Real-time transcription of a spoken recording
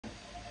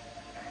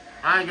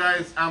Hi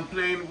guys, I'm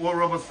playing War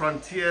Robots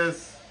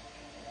Frontiers.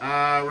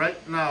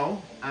 Right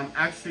now, I'm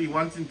actually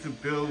wanting to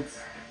build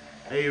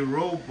a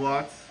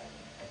robot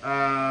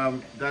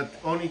that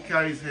only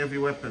carries heavy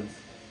weapons.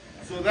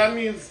 So that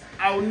means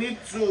I'll need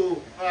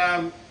to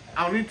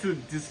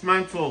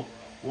dismantle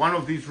one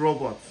of these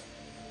robots.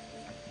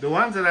 The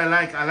ones that I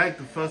like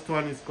the first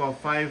one is called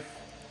 5.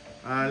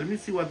 Let me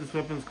see what this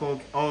weapon is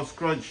called. Oh,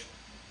 Scourge.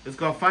 It's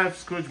got 5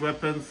 Scourge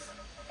weapons.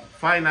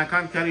 Fine, I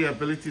can't carry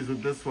abilities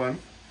with this one,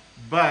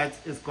 but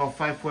it's got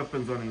 5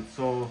 weapons on it.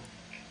 So,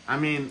 I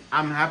mean,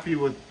 I'm happy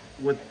with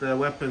the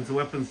weapons. The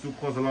weapons do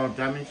cause a lot of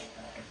damage.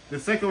 The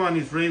second one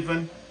is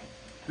Raven.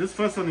 This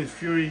first one is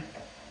Fury.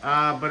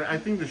 But I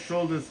think the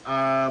shoulders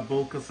are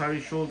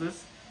Bolkasari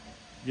shoulders.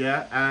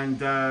 Yeah, and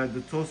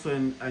the torso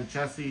and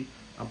chassis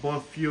are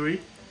both Fury.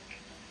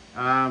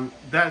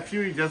 That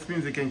Fury just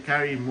means it can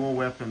carry more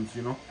weapons,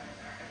 you know.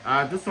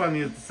 This one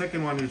is, the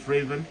second one is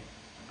Raven.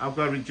 I've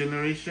got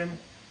regeneration.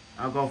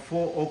 I've got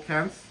 4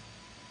 Okans.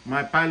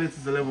 My pilot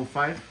is a level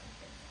 5.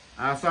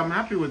 So I'm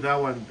happy with that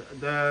one.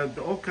 The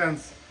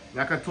Okans,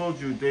 like I told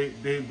you,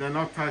 they're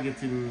not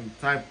targeting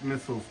type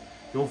missiles.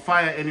 They'll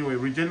fire anyway.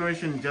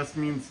 Regeneration just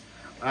means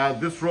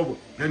this robot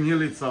can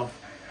heal itself.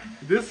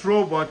 This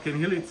robot can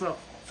heal itself.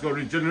 It's got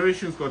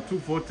regeneration, it's got 2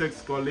 Vortex,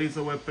 it's got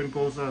laser weapon,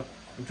 Gozer,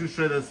 and 2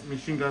 Shredders,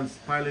 machine guns.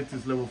 Pilot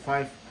is level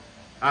 5.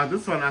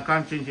 This one I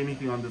can't change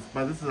anything on this,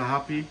 but this is a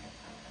happy.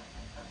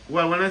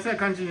 Well, when I say I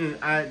can't change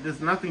it,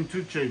 there's nothing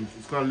to change.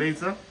 It's got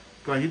laser,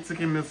 it's got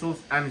hit-seeking missiles,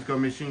 and it's got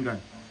machine gun.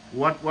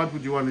 What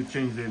would you want to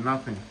change there?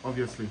 Nothing,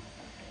 obviously.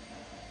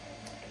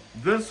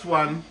 This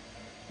one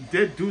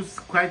did do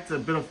quite a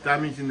bit of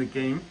damage in the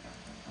game,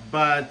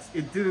 but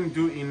it didn't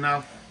do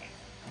enough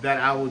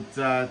that I would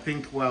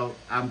think, well,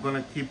 I'm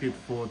gonna keep it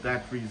for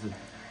that reason.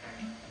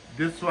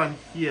 This one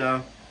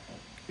here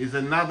is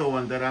another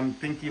one that I'm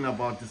thinking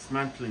about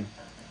dismantling,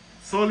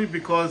 solely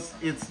because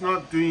it's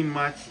not doing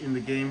much in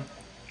the game.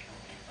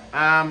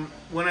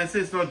 When I say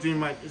it's not doing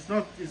much, it's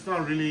not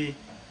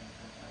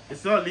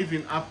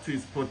living up to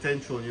its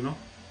potential, you know.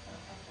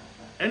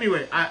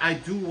 Anyway, I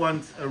do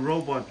want a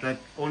robot that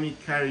only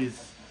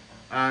carries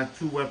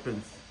 2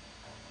 weapons.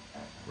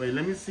 Wait,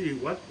 let me see,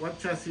 what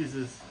chassis is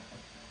this?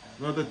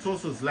 No, the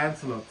torso is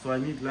Lancelot, so I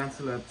need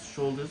Lancelot's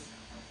shoulders.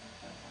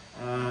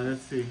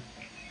 Let's see.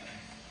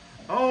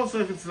 Oh, so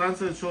if it's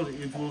Lancelot's shoulder,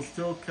 it will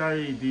still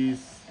carry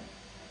these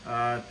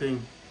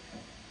thing.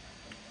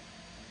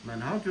 Man,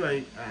 how do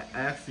I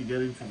actually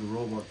get into the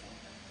robot?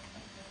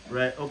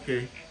 Right,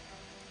 okay.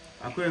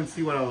 I couldn't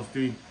see what I was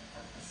doing.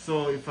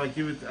 So if I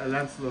give it a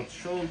Lancelot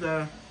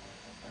shoulder.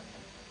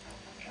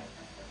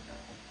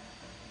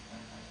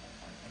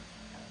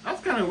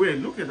 That's kind of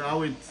weird. Look at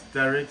how it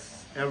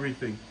directs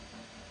everything.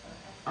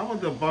 How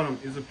about the bottom?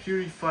 Is a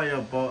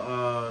purifier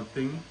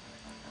thing.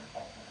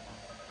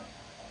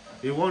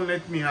 It won't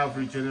let me have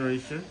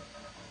regeneration.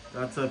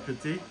 That's a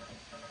pity.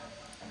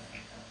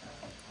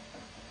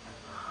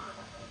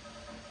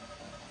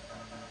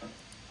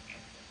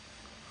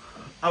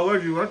 I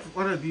wonder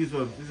what are these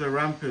ones? These are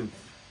rampants.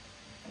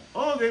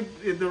 Oh,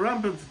 the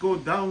rampants go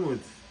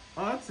downwards.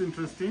 Oh, that's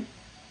interesting.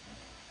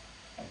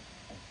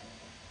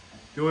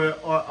 They were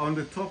on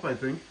the top, I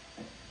think.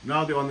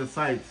 Now they're on the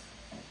sides.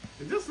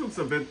 It just looks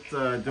a bit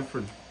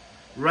different.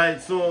 Right,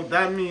 so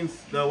that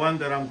means the one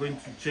that I'm going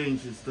to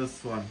change is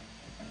this one.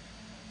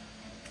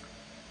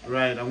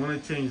 Right, I'm going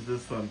to change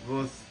this one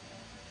because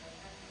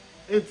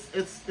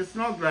it's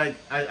not like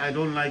I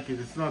don't like it.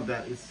 It's not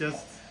that. It's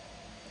just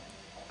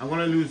I'm going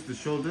to lose the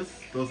shoulders.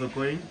 Those are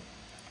going.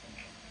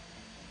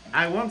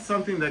 I want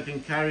something that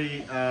can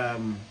carry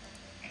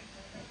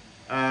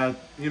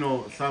you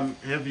know, some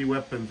heavy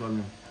weapons on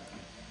them.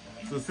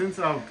 So since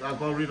I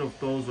got rid of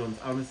those ones,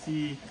 I want to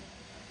see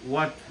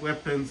what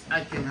weapons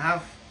I can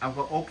have. I've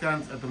got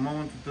Okans at the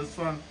moment with this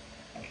one.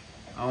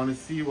 I want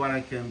to see what I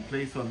can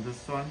place on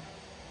this one.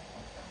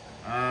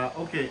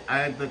 Okay, I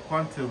had the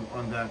Quantum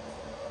on that.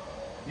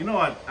 You know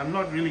what? I'm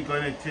not really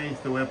going to change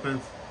the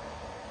weapons.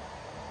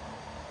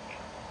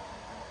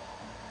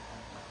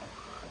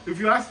 If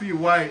you ask me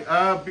why,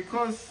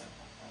 because...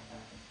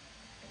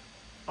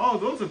 Oh,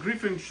 those are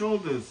Griffin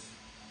shoulders.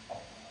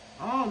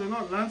 Oh, they're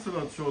not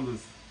Lancelot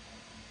shoulders.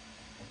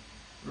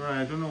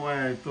 Right, I don't know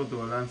why I thought they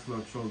were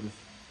Lancelot shoulders.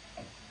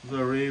 Those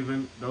are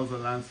Raven, those are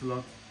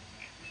Lancelot.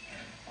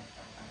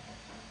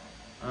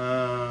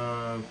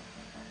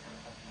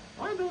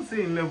 Why don't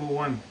say in level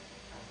 1?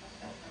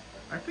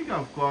 I think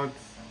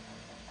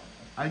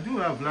I do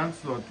have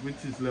Lancelot,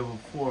 which is level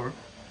 4.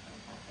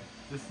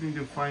 Just need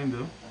to find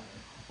them.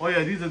 Oh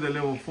yeah, these are the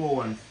level 4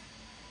 ones.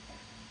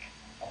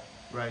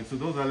 Right, so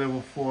those are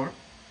level 4.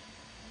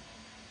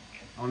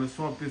 I want to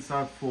swap this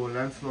out for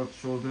Lancelot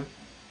shoulder.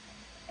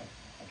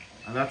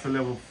 And that's a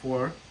level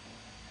 4.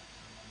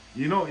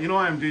 You know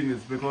why I'm doing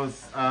this,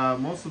 because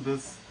most of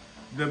this,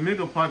 the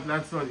middle part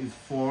Lancelot is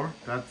 4.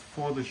 That's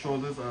 4. The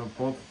shoulders are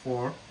both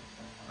 4.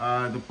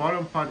 The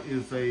bottom part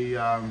is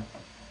a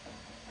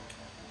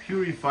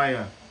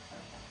purifier,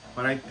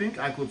 but I think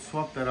I could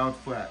swap that out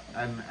for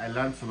a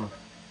Lancelot.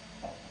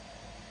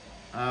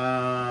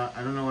 I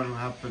don't know what will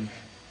happen.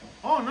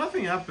 Oh,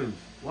 nothing happens.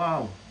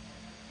 Wow,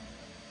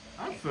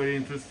 that's very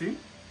interesting.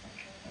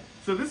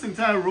 So this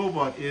entire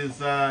robot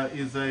is a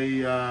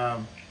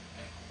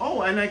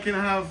oh, and I can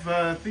have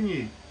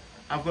thingy.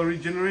 I've got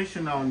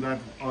regeneration now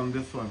on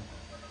this one.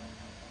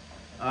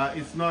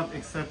 It's not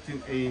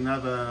accepting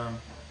another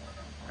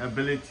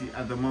ability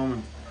at the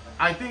moment.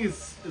 I think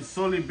it's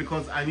solely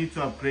because I need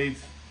to upgrade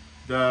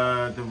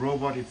the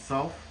robot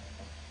itself.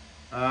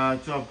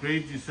 To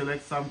upgrade, you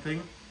select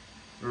something.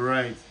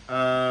 Right.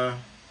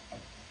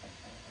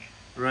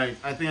 Right.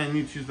 I think I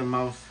need to use the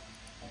mouse.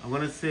 I'm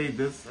gonna say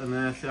this and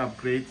then I say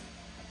upgrade.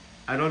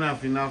 I don't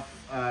have enough.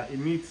 It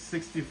needs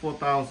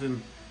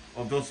 64,000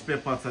 of those spare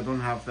parts. I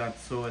don't have that,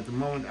 so at the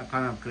moment I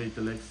can't upgrade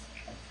the legs.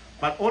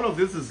 But all of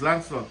this is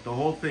Lancelot, the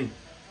whole thing.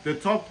 The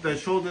top, the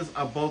shoulders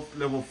are both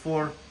level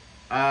 4.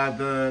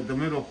 The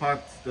middle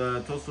part,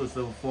 the torso is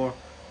level 4.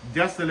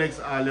 Just the legs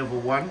are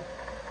level 1.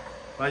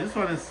 But I just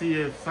want to see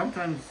if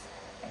sometimes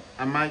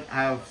I might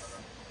have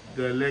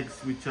the legs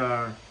which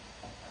are...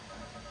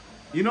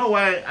 You know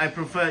why I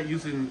prefer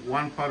using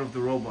one part of the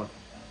robot?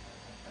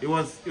 It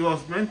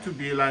was meant to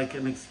be like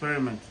an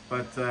experiment,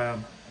 but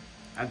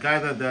I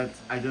gathered that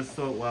I just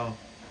thought, well,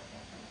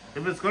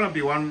 if it's gonna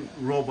be one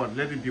robot,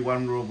 let it be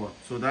one robot.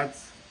 So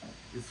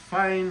it's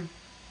fine.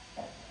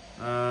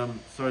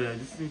 Sorry, I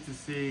just need to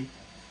see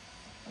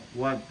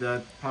what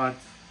that part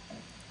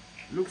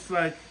looks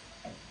like.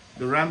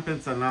 The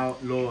rampants are now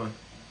lower.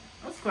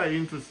 That's quite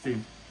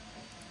interesting.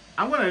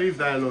 I'm gonna leave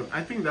that alone.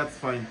 I think that's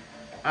fine.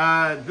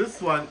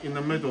 This one in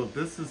the middle,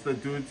 this is the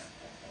dude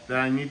that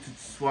I need to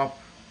swap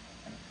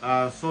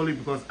solely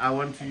because I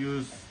want to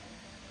use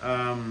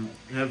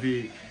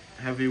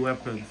heavy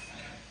weapons.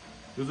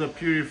 There's a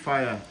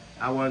purifier.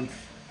 I want,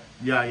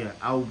 yeah.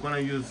 I'm gonna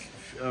use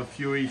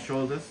Fury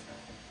shoulders.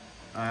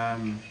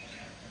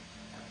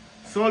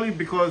 Solely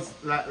because,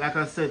 like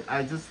I said,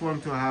 I just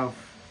want to have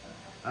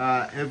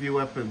heavy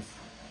weapons.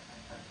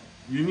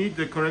 You need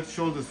the correct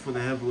shoulders for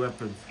the heavy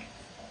weapons.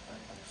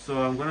 So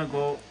I'm gonna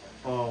go.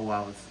 Oh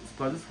wow, it's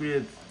got this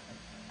weird.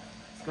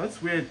 It's got this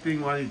weird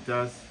thing what it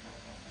does.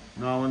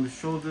 Now on the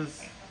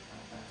shoulders,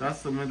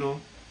 that's the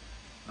middle.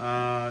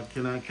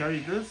 Can I carry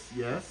this?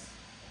 Yes.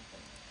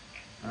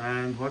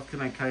 And what can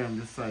I carry on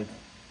this side?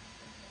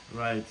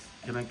 Right.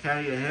 Can I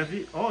carry a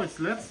heavy? Oh, it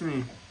lets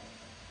me.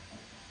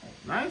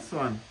 Nice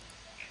one.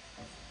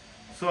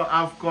 So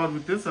I've got,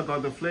 with this, I've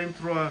got the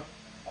flamethrower,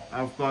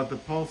 I've got the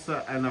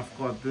pulsar, and I've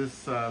got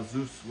this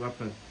Zeus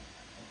weapon.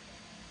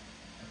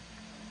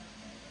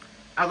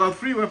 I got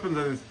 3 weapons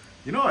on this.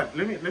 You know what?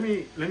 Let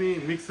me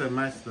mix and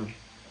match them.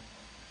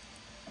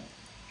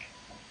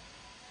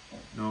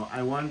 No,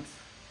 I want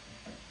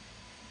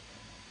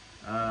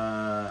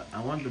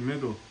the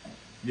middle.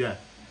 Yeah.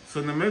 So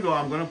in the middle,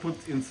 I'm gonna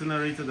put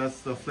incinerator. That's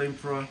the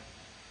flamethrower,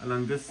 and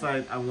on this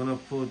side, I'm gonna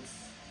put.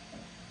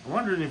 I'm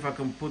wondering if I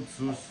can put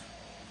Zeus.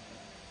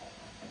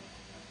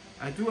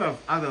 I do have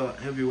other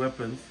heavy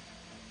weapons.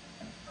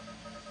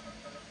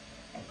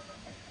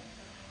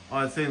 Oh,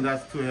 I'm saying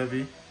that's too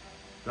heavy.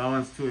 That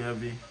one's too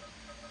heavy.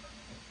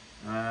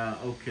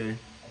 Okay.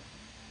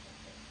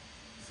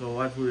 So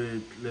what will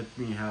it let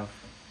me have?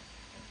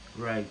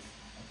 Right.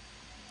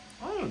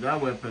 Oh, that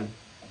weapon.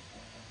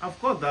 I've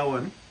got that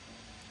one.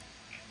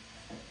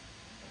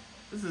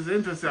 This is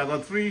interesting. I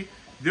got 3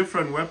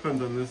 different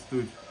weapons on this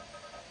dude.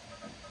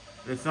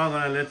 It's not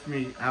gonna let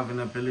me have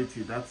an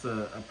ability. That's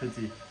a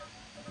pity.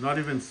 Not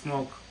even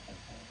smoke.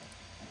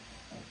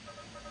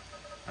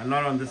 And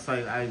not on this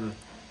side either.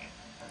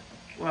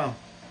 Well.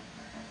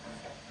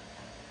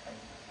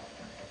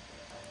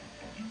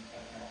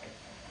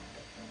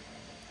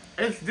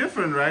 It's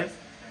different, right?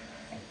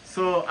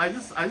 So I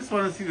just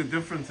want to see the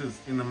differences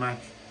in the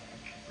match.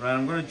 Right,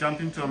 I'm gonna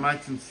jump into a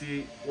match and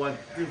see what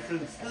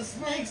difference this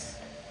makes.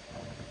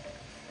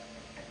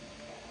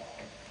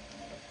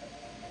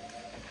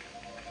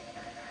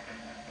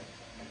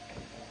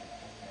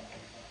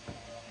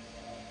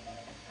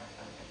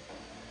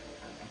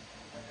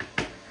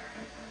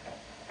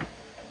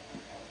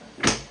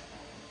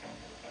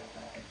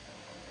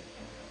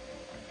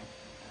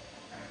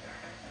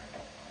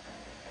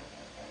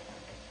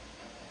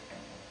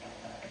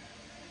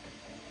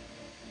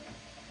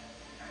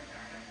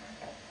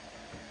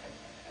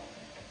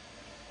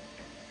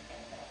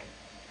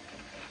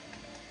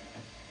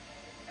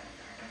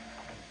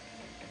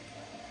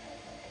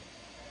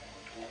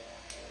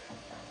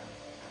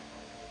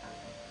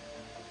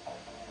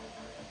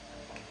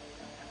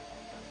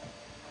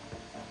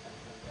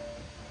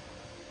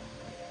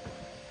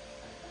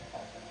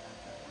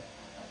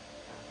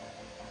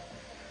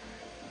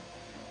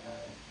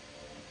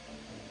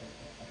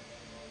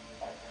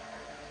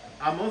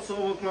 I'm also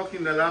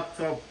overclocking the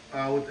laptop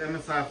with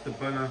MSI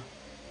Afterburner.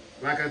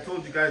 Like I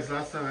told you guys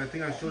last time, I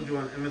think I showed you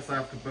on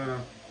MSI Afterburner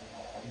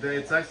that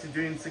it's actually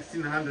doing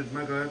 1600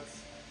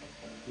 megahertz,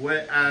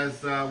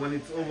 whereas when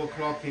it's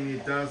overclocking,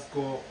 it does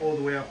go all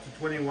the way up to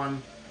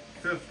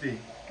 2150.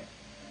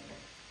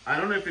 I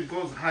don't know if it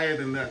goes higher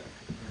than that.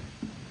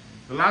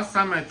 The last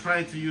time I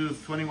tried to use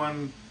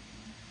 21,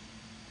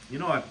 you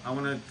know what? I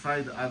want to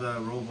try the other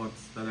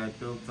robots that I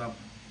built up.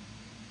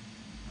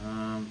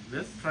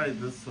 Let's try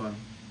this one.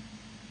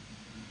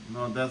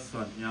 No, that's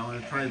one. Yeah, I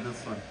want to try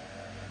this one.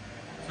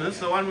 So this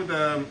is the one with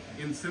the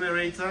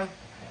incinerator,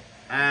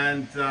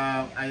 and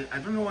I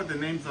don't know what the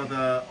names of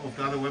the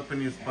other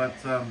weapon is, but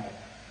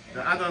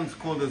the other one's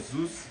called the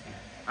Zeus.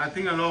 I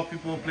think a lot of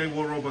people who play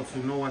War Robots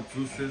will know what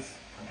Zeus is.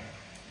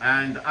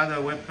 And the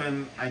other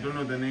weapon, I don't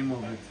know the name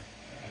of it.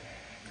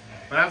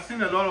 But I've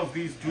seen a lot of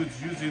these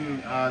dudes using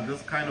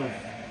this kind of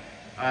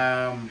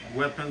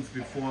weapons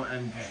before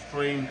and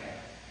destroying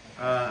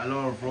a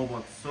lot of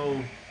robots.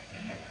 So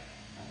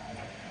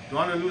don't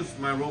want to lose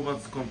my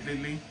robots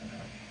completely.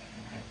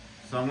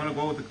 So I'm going to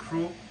go with the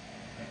crew.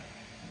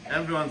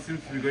 Everyone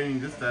seems to be going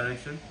in this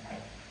direction.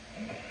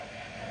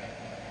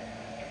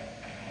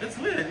 It's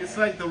weird. It's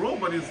like the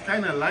robot is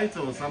kind of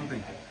lighter or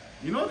something.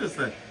 You notice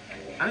that?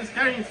 And it's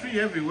carrying 3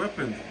 heavy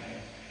weapons.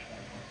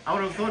 I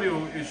would have thought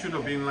it should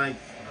have been like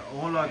a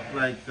whole lot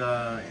like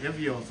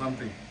heavier or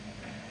something.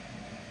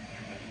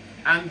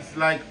 And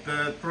like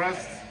the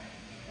thrust,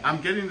 I'm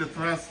getting the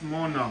thrust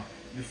more now.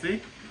 You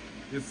see?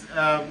 It's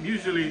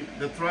usually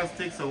the thrust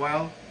takes a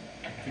while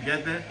to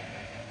get there.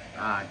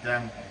 Ah,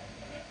 damn.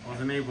 I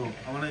wasn't able.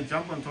 I want to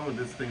jump on top of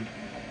this thing.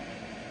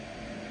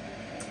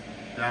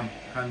 Damn,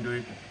 can't do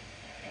it.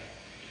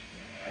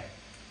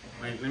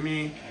 Wait, let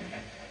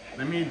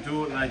me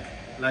do like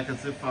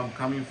as if I'm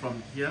coming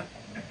from here.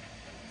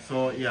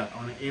 So yeah, I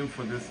want to aim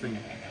for this thing.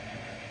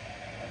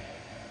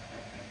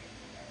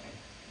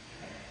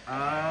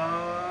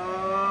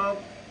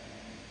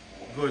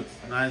 Good,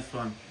 nice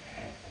one.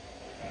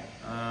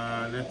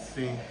 Let's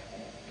see.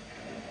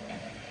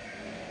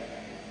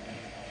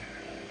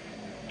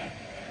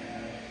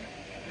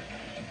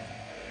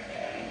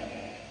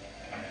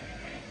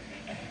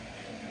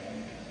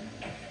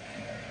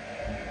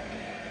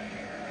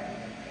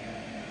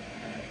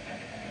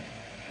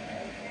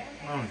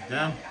 Oh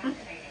damn.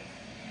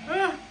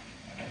 I'm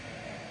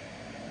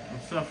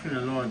suffering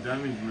a lot of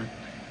damage, man.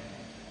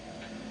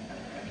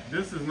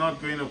 This is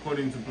not going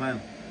according to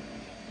plan.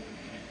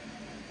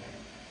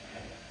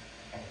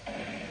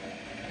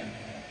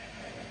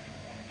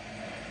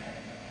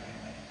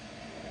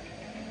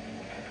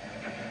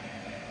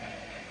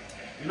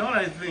 You know what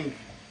I think?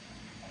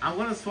 I'm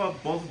gonna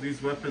swap both of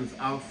these weapons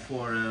out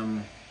for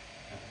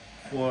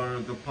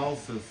the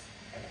pulses.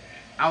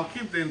 I'll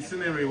keep the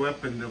incendiary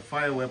weapon, the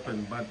fire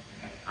weapon, but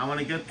I want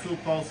to get 2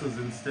 pulses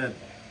instead.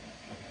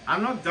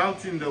 I'm not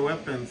doubting the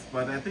weapons,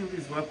 but I think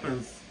these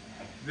weapons,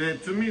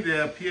 to me, they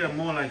appear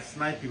more like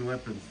sniping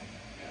weapons.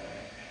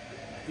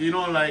 You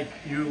know, like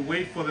you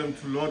wait for them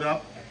to load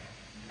up,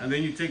 and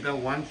then you take that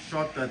one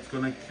shot that's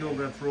gonna kill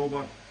that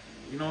robot.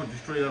 You know,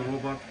 destroy that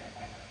robot.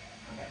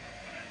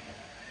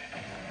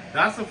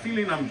 That's the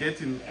feeling I'm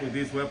getting with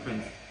these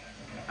weapons.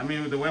 I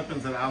mean, with the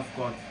weapons that I've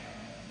got.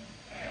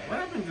 What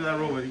happened to that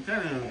robot? He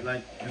kind of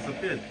like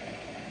disappeared.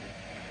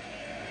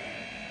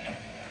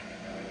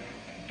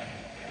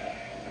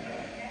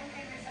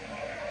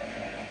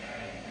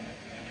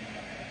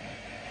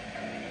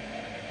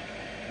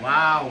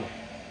 Wow.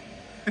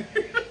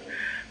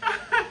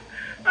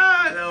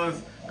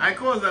 I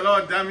caused a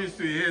lot of damage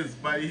to his,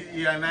 but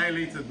he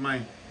annihilated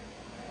mine.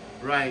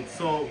 Right,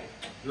 so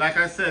like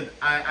I said,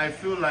 I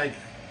feel like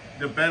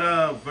the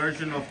better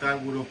version of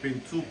that would have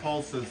been 2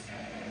 pulses,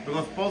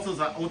 because pulses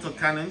are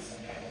autocannons.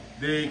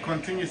 They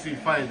continuously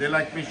fire. They're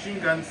like machine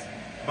guns,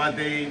 but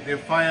they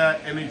fire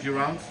energy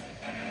rounds.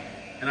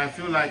 And I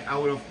feel like I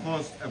would have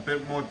caused a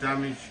bit more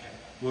damage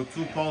with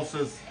 2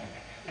 pulses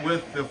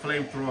with the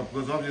flamethrower,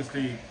 because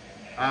obviously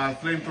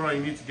flamethrower,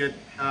 you need to get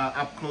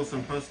up close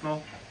and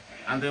personal,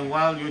 and then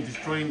while you're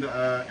destroying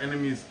the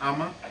enemy's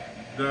armor,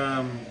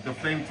 the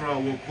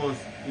flamethrower will cause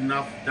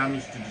enough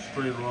damage to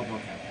destroy the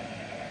robot.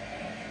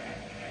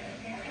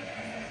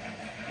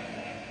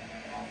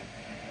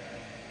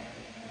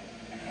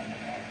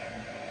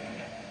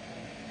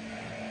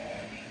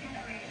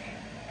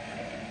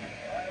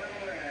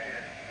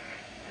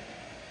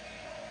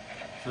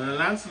 So the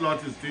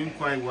Lancelot is doing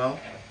quite well.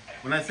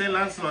 When I say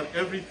Lancelot,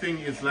 everything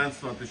is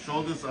Lancelot. The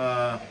shoulders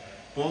are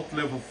both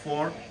level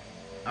 4.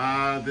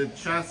 The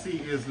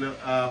chassis is,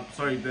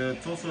 the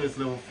torso is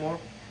level 4.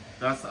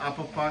 That's the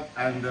upper part,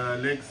 and the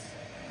legs,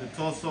 the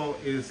torso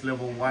is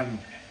level 1.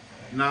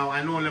 Now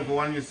I know level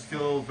 1 is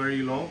still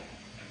very low,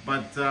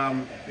 but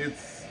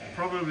it's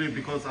probably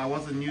because I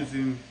wasn't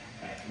using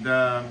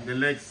the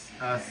legs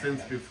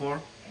since before.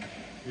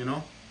 You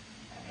know,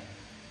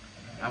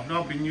 I've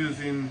not been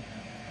using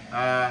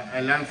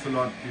a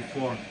Lancelot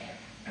before.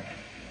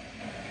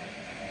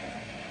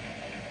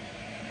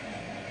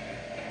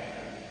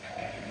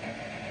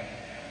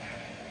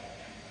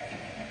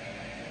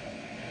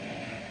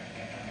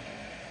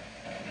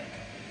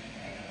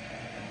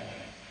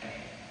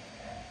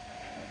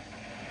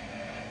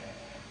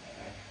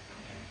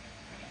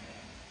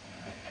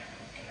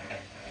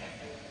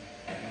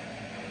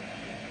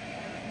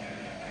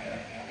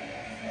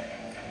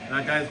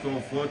 That guy's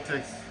going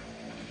Vortex.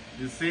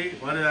 You see,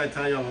 what did I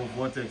tell you about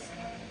Vortex?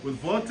 With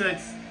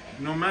Vortex,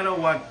 no matter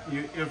what,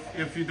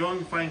 if you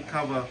don't find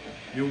cover,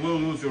 you will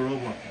lose your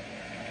robot.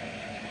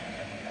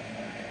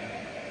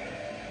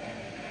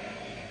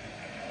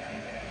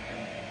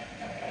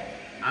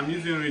 I'm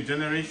using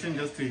regeneration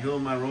just to heal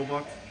my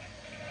robot.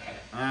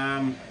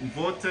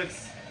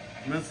 Vortex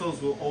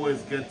missiles will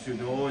always get you,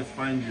 they'll always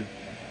find you.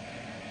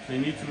 So you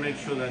need to make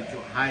sure that you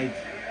hide.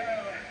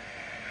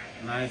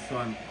 Nice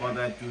one, got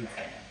that dude.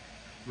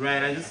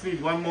 Right, I just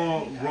need one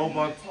more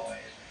robot.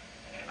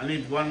 I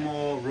need one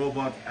more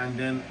robot and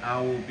then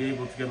I will be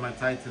able to get my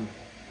Titan.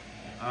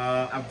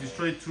 I've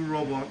destroyed 2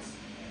 robots.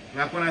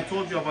 Like when I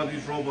told you about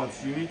these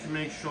robots, you need to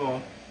make sure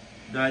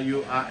that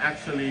you are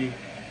actually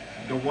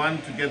the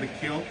one to get the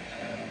kill,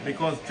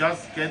 because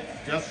just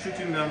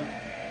shooting them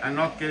and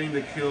not getting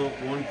the kill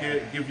won't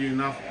give you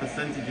enough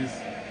percentages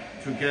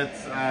to get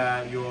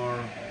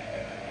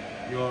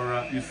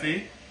you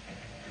see,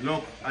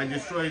 look, I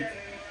destroyed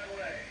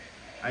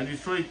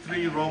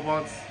 3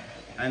 robots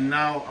and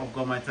now I've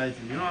got my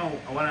Titan. You know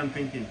what I'm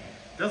thinking?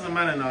 Doesn't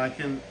matter now. I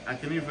can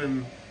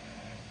even,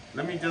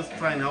 let me just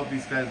try and help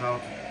these guys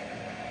out.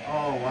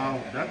 Oh wow,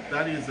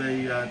 that is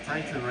a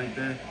Titan right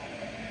there.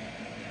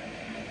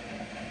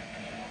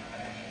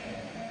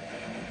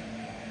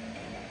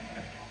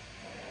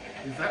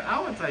 Is that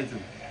our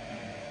Titan?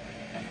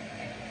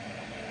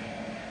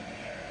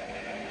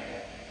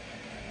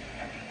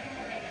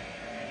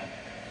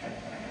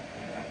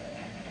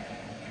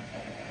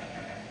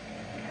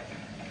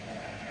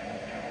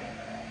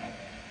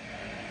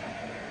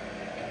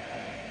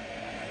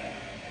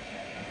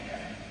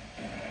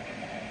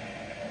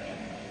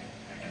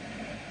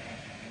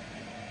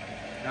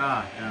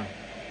 Ah, yeah.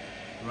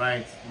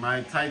 Right,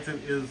 my Titan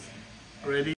is ready.